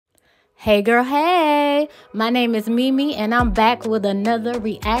Hey girl, hey! My name is Mimi and I'm back with another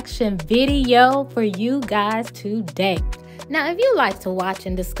reaction video for you guys today. Now, if you like to watch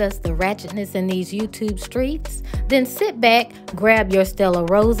and discuss the ratchetness in these YouTube streets, then sit back, grab your Stella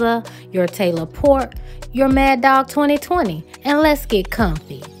Rosa, your Taylor Port, your Mad Dog 2020, and let's get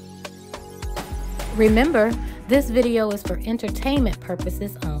comfy. Remember, this video is for entertainment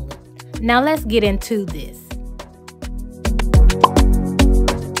purposes only. Now let's get into this.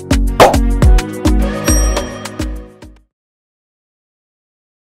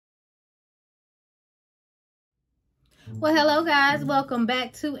 Well, hello guys, welcome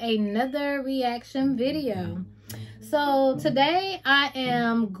back to another reaction video. So today I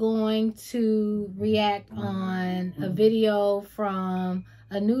am going to react on a video from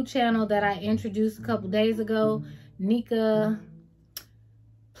a new channel that I introduced a couple days ago, Nika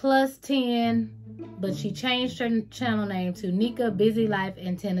plus 10, but she changed her channel name to Nika Busy Life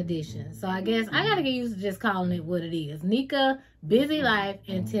and 10 Editions. So I guess I gotta get used to just calling it what it is, Nika Busy Life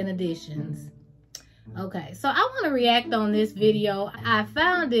and 10 Editions. Okay, so I want to react on this video. I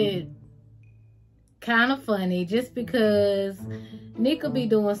found it kind of funny just because Nika be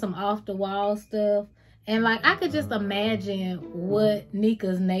doing some off the wall stuff, and like I could just imagine what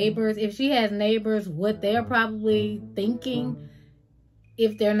Nika's neighbors, if she has neighbors, what they're probably thinking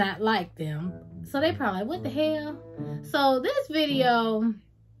if they're not like them. So they probably like, what the hell? So this video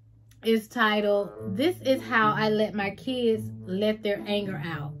is titled, "This is how I let my kids let their anger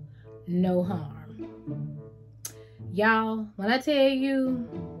out. No harm." Y'all, when I tell you,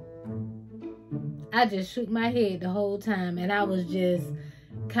 I just shook my head the whole time, and I was just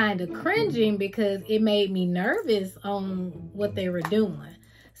kind of cringing because it made me nervous on what they were doing.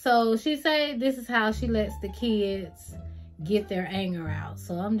 So she said this is how she lets the kids get their anger out.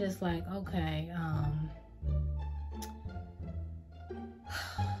 So I'm just like, okay, I'm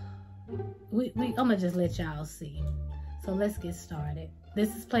gonna just let y'all see. So let's get started.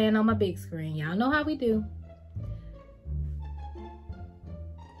 This is playing on my big screen. Y'all know how we do.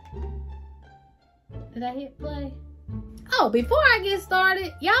 Did I hit play? Oh, before I get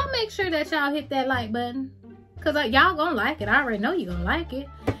started, y'all make sure that y'all hit that like button. Because y'all gonna like it. I already know you're gonna like it.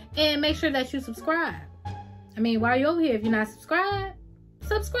 And make sure that you subscribe. I mean, while you're over here, if you're not subscribed,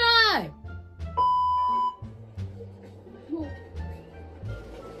 subscribe.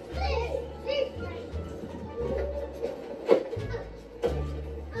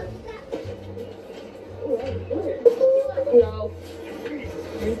 No.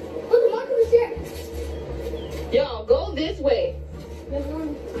 Y'all, go this way.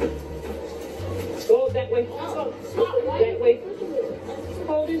 Go that way. That way.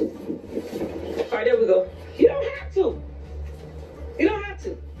 Hold it. All right, there we go. You don't have to. You don't have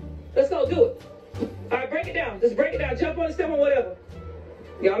to. Let's go do it. All right, break it down. Just break it down. Jump on the step or whatever.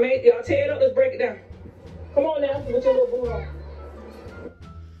 Y'all tear it up. Let's break it down. Come on now with your little boo on.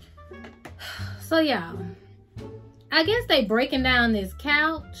 So y'all, I guess they breaking down this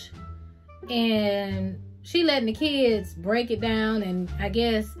couch, and she letting the kids break it down and I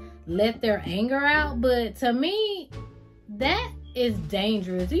guess let their anger out. But to me, that is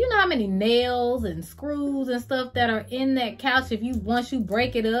dangerous. Do you know how many nails and screws and stuff that are in that couch? Once you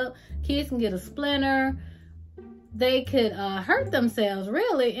break it up, kids can get a splinter. They could hurt themselves,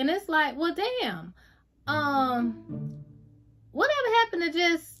 really. And it's like, well, damn. Whatever happened to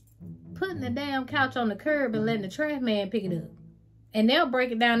just putting the damn couch on the curb and letting the trash man pick it up? And they'll break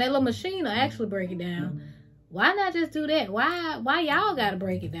it down. That little machine will actually break it down. Why not just do that? Why y'all gotta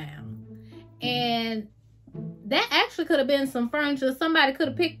break it down? And that actually could have been some furniture somebody could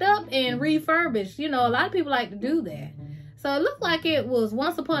have picked up and refurbished. You know, a lot of people like to do that. So it looked like it was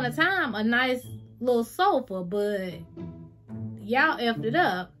once upon a time a nice little sofa, but y'all effed it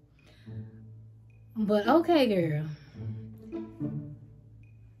up. But okay, girl.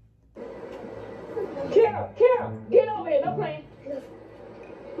 Carol, get over here. No playing.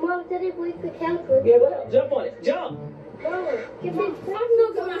 Mom said if we could help her. Yeah, go ahead. Jump on it. Jump. Mama, give me some.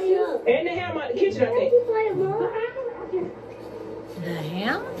 And the hammer out the kitchen, I think. The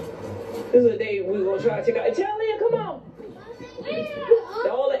hell? This is the day we're going to try to take out. Tell Leah, come on.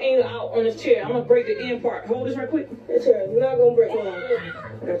 All the anger out on this chair. I'm going to break the end part. Hold this right quick. This chair is not going to break. Hold on. I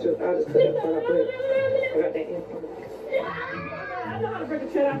got you. I'll just cut that part out. I got that end part. I know how to break a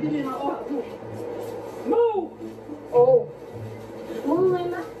chair. I did it in my office. Move. Oh. Move,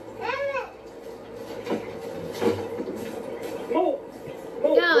 Mama. Move.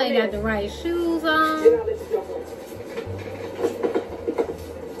 Y'all ain't got the right shoes on.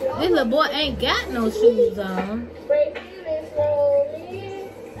 This little boy ain't got no shoes on. Break it slowly.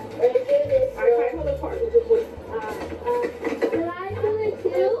 Break it slowly. All right, hold the part with your voice. Can I do it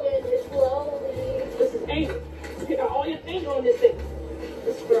too? This is anger. Pick out all your anger on this thing.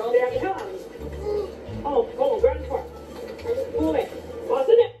 This girl, they have the hell out of me. Oh, go on, grab the part. Pull away. What's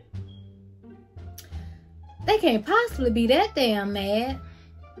in it? They can't possibly be that damn mad.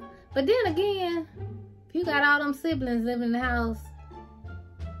 But then again, if you got all them siblings living in the house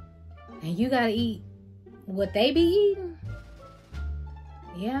and you gotta eat what they be eating,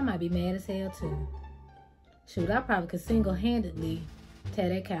 yeah, I might be mad as hell too. Shoot, I probably could single-handedly tear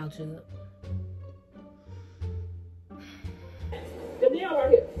that couch up. The nail right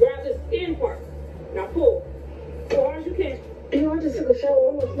here. Grab this end part. Now pull. As hard as you can. You know, I just took a shower.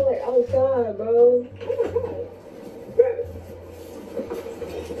 I'm gonna smell like outside, bro. Oh my God. Grab it.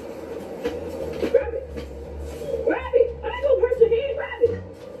 Grab it. Grab it. I ain't gonna hurt your hand. Grab it.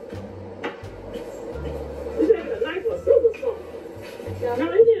 This ain't a knife or a scissors or something. No,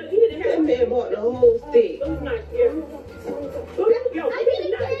 you need to have That man bought the whole stick. Those knives, yeah. Go get it. Yo, go get the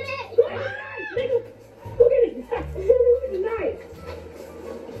knife. Go get the knife, nigga. Go get it. Go get the knife.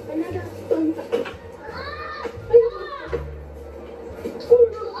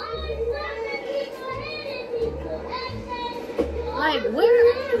 Like, where?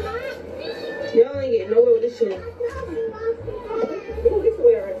 Y'all ain't getting nowhere with this shit. Go this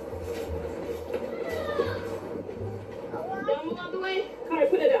way already. Y'all move out the way. Kai,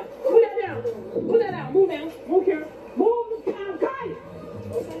 put that down. Put that down. Put that down. Move down. Move here. Move down. Kai.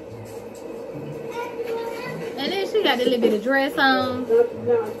 Okay. And then she got that little bit of dress on. Now,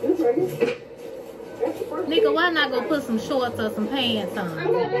 this right here. That's the first Nika, thing. why not go put some shorts or some pants on?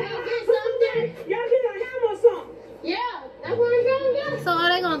 Y'all get a hammer or something. Yeah, that's what I'm trying to do. So are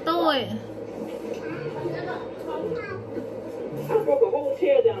they gonna throw it? I broke a whole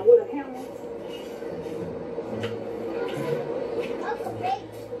chair down with a hammer.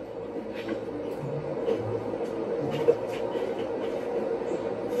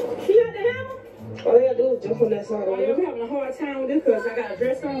 She got the hammer? All they gotta do is jump on that side Oh, over yeah, there. we're having a hard time with this because I got a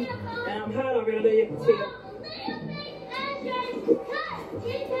dress on and I'm hot already, there you can tell.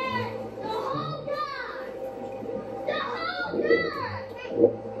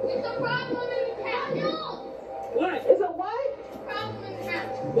 What? It's a what?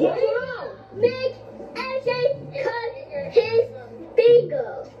 What's wrong? Big AJ cut his finger.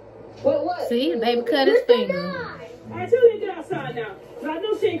 What? See, the baby cut his finger. All right, tell her to get outside now. 'Cause I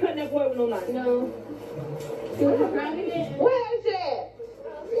know she ain't cutting that boy with no knife. No. Where is that?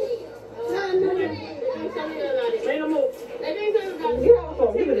 Let him move. Get off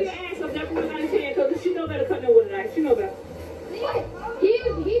of Take me. your ass up there from the knife hand because she know better cut that with a knife. She know better.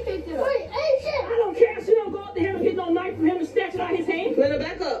 He picked it up. Wait, AJ. I don't care. She don't go up to him and get no knife from him and snatch it out of his hand. Let her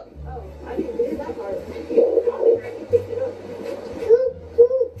back up. I didn't get that part.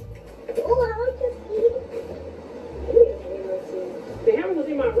 The hammer was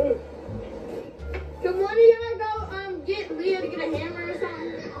in my room. Good morning, y'all go get Leah to get a hammer or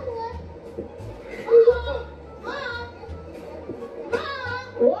something. Mom.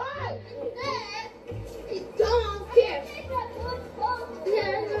 What? Don't care. Yeah,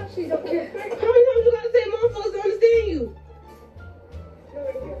 I know she don't care. How many times you gotta say motherfuckers don't understand you?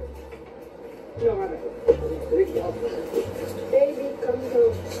 No, right back. Baby, come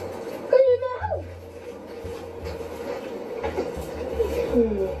home. Come in my house.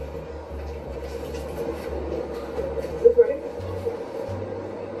 This right here.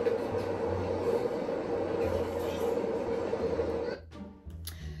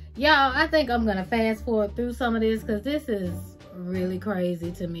 Y'all, I think I'm gonna fast forward through some of this because this is really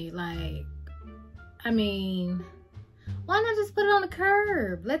crazy to me. Like, I mean, why not just put it on the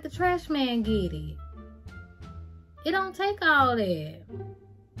curb? Let the trash man get it. It don't take all that.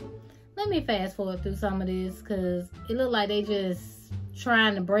 Let me fast forward through some of this because it look like they just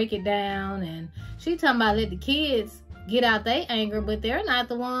trying to break it down. And she talking about let the kids get out their anger, but they're not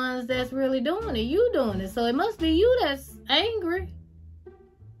the ones that's really doing it. You doing it. So it must be you that's angry.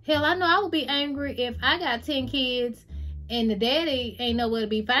 Hell, I know I would be angry if I got 10 kids and the daddy ain't nowhere to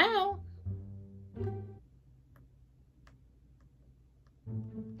be found.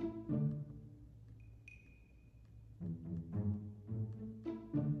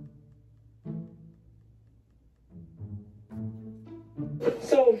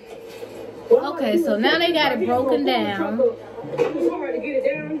 So, Okay, so now they got it broken down. It's hard to get it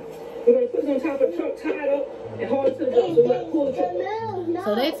down. We're going to put it on top of the truck, tie it up, and hold it to the dump. So we got to pull the truck up.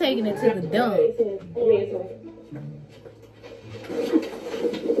 So they're taking it to the dump.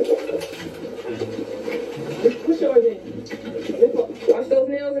 Push yours in. Lift up. Watch those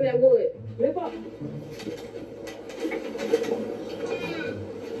nails in that wood. Lift up.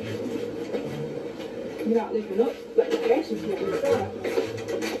 You're not lifting up like the action's on the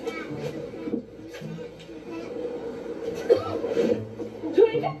side.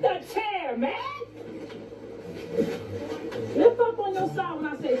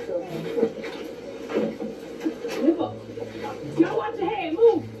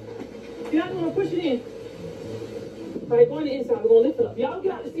 Y'all gonna push it in. All right, go on the inside. We're gonna lift it up. Y'all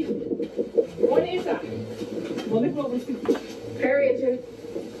get out the seat. Go on the inside. We're gonna lift it over the seat. Hurry it, Jen.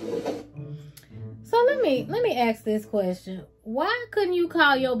 So let me ask this question. Why couldn't you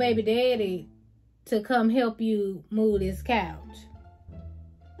call your baby daddy to come help you move this couch?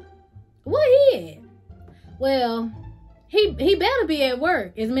 What he at? Well, he better be at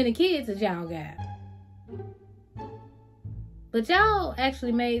work, as many kids as y'all got. But y'all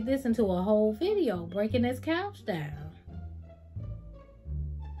actually made this into a whole video, breaking this couch down.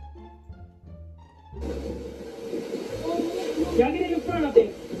 Y'all get in the front of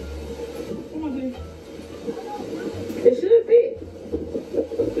it. Come on, dude. It should fit.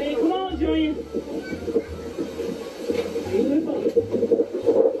 Man, come on, Julian. You lift up.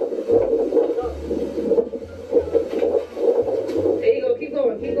 There you go. Keep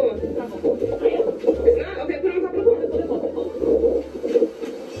going. Keep going. It's not? Okay, put it on top of the phone.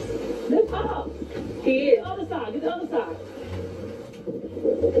 Lift up. He is. Get the other side. Get the other side.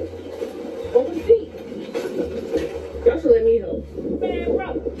 Open the seat. Y'all should let me help. Man,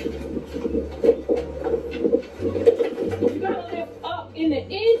 brother. You gotta lift up in the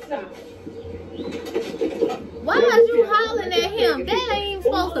inside. Why are you hollering at him? That ain't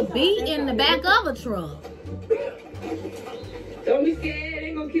supposed to be in the back of a truck. Don't be scared. It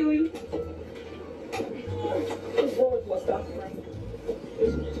ain't gonna kill you. This board's what's up, right?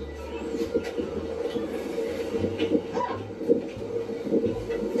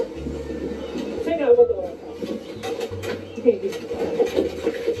 Take out what the you can't get it.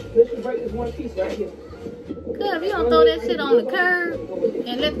 Let's just break this one piece right here. Good, if you don't throw that shit on the curb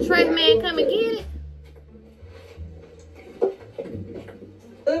and let the trash man come and get it.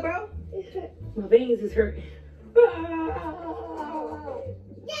 Good, bro? My veins is hurting.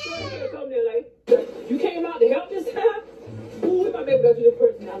 Come there, like, you came out to help this time? Ooh, we might be able to do this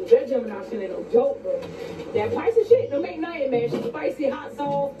person now. That Gemini shit ain't no joke, bro. That spicy shit don't make nothing, man. She's spicy, hot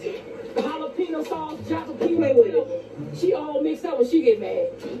sauce, jalapeno sauce, jalapeno. She all mixed up when she get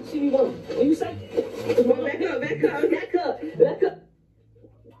mad. She be one. What you say? Back up, back up, back up, back up.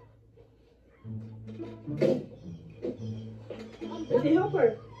 Did you help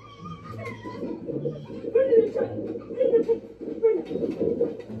her?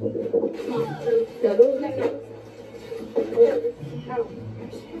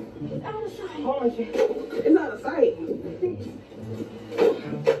 It's out of sight.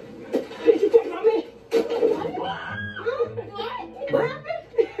 Did you take my man? What happened?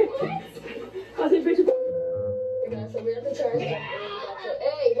 I said, bitch, So we have to charge. Hey,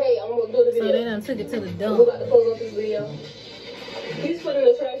 I'm gonna do the So video. they done took it to the We're dump. about to close up this video. He's putting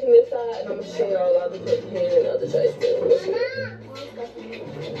the trash in this side, and I'm gonna show y'all the other put him in the other trash bin.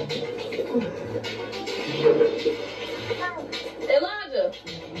 Elijah,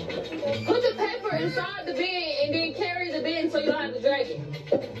 put the paper inside the bin and then carry the bin so you don't have to drag it.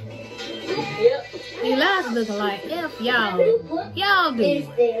 Yep. Elijah looking like F y'all. Y'all do.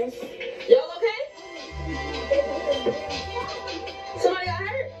 Y'all okay? Somebody got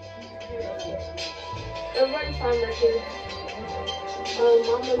hurt? Everybody fine back here.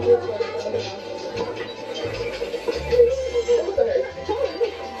 Mama just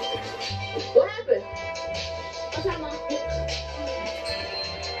what happened? What's up, Mom?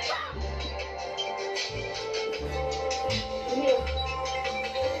 Come here.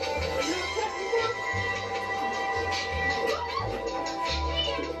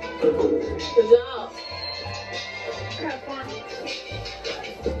 Good job. have fun.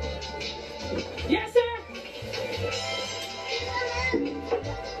 Yes, sir.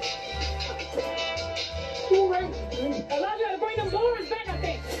 Elijah, bring them boards back, I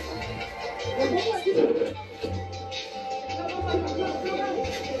think.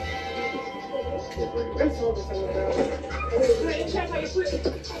 Check how you put it.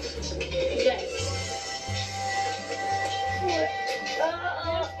 Yes.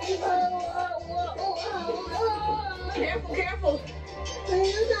 Careful, careful.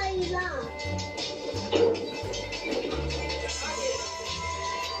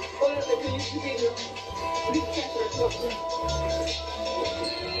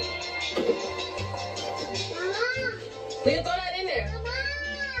 We can throw that in there.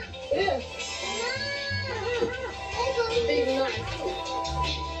 Yeah. Big knife.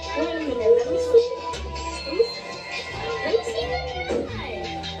 Wait a minute, let me see. Let me see that knife.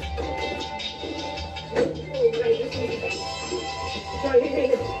 Sorry, hey.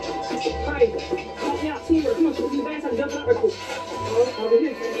 Hi. Help me out, teamwork. Come on, shoot me back. I'm jumping out right quick. Over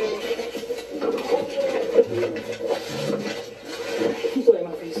here. You saw it in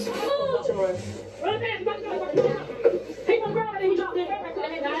my face. Watch him run. Run back, back, back, back. Take one grab and then you drop that back right quick.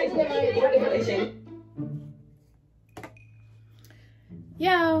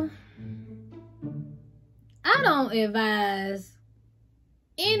 Y'all, I don't advise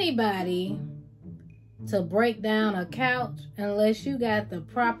anybody to break down a couch unless you got the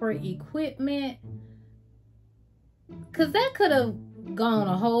proper equipment, because that could have gone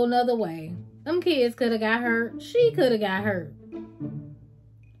a whole nother way. Them kids could have got hurt. She could have got hurt.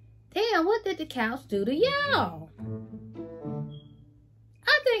 Damn, what did the couch do to y'all?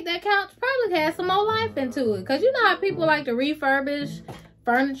 I think that couch probably had some more life into it. Because you know how people like to refurbish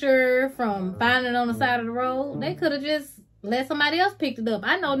furniture from finding it on the side of the road? They could have just let somebody else pick it up.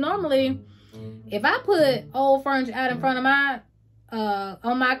 I know normally if I put old furniture out in front of my,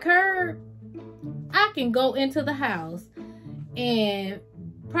 on my curb, I can go into the house and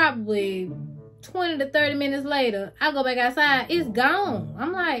probably 20 to 30 minutes later, I go back outside, it's gone.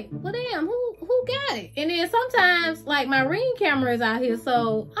 I'm like, well, damn, who got it? And then sometimes, like, my Ring camera is out here,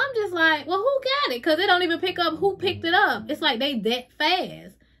 so I'm just like, well, who got it? Because they don't even pick up who picked it up. It's like they that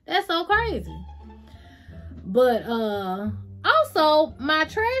fast. That's so crazy. But also, my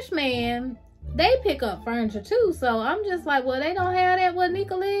trash man, they pick up furniture too, so I'm just like, well, they don't have that where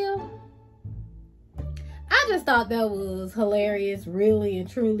Nika live? I just thought that was hilarious, really and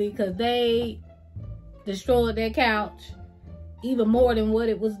truly, because they destroyed their couch even more than what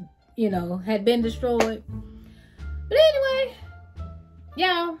it was, you know, had been destroyed. But anyway,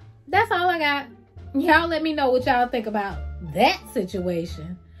 y'all, that's all I got. Y'all let me know what y'all think about that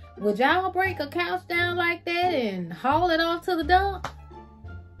situation. Would y'all break a couch down like that and haul it off to the dump?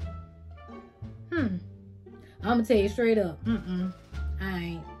 I'm gonna tell you straight up, I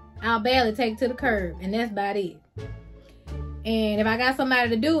ain't. I'll barely take it to the curb, and that's about it. And if I got somebody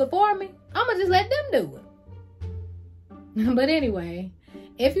to do it for me, I'm gonna just let them do it. But anyway,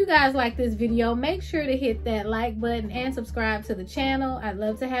 if you guys like this video, make sure to hit that like button and subscribe to the channel. I'd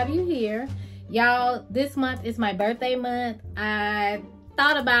love to have you here. Y'all, this month is my birthday month. I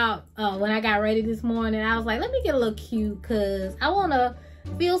thought about when I got ready this morning, I was like, let me get a little cute because I want to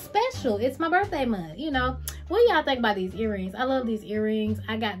feel special. It's my birthday month, you know. What do y'all think about these earrings? I love these earrings.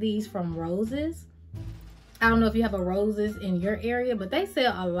 I got these from Roses. I don't know if you have a Roses in your area, but they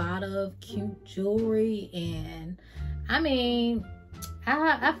sell a lot of cute jewelry. And I mean,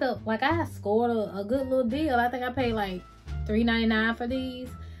 I felt like I scored a good little deal. I think I paid like $3.99 for these,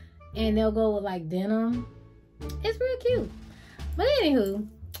 and they'll go with like denim. It's real cute. But anywho,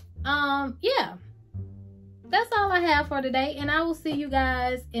 yeah, that's all I have for today, and I will see you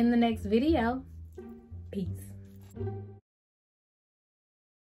guys in the next video. Peace.